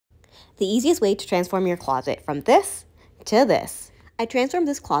The easiest way to transform your closet from this to this. I transformed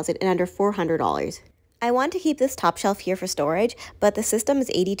this closet in under $400. I want to keep this top shelf here for storage, but the system is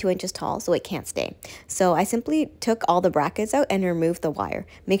 82 inches tall, so it can't stay. So I simply took all the brackets out and removed the wire.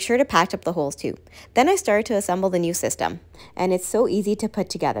 Make sure to patch up the holes too. Then I started to assemble the new system, and it's so easy to put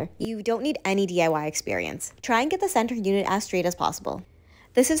together. You don't need any DIY experience. Try and get the center unit as straight as possible.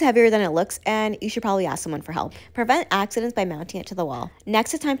 This is heavier than it looks, and you should probably ask someone for help. Prevent accidents by mounting it to the wall.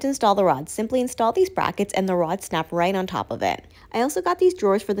 Next, it's time to install the rods. Simply install these brackets and the rods snap right on top of it. I also got these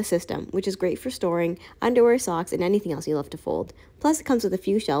drawers for the system, which is great for storing underwear, socks, and anything else you love to fold. Plus, it comes with a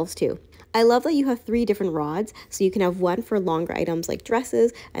few shelves too. I love that you have 3 different rods, so you can have one for longer items like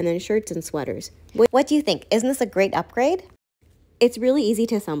dresses, and then shirts and sweaters. What do you think? Isn't this a great upgrade? It's really easy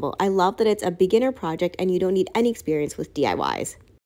to assemble. I love that it's a beginner project and you don't need any experience with DIYs.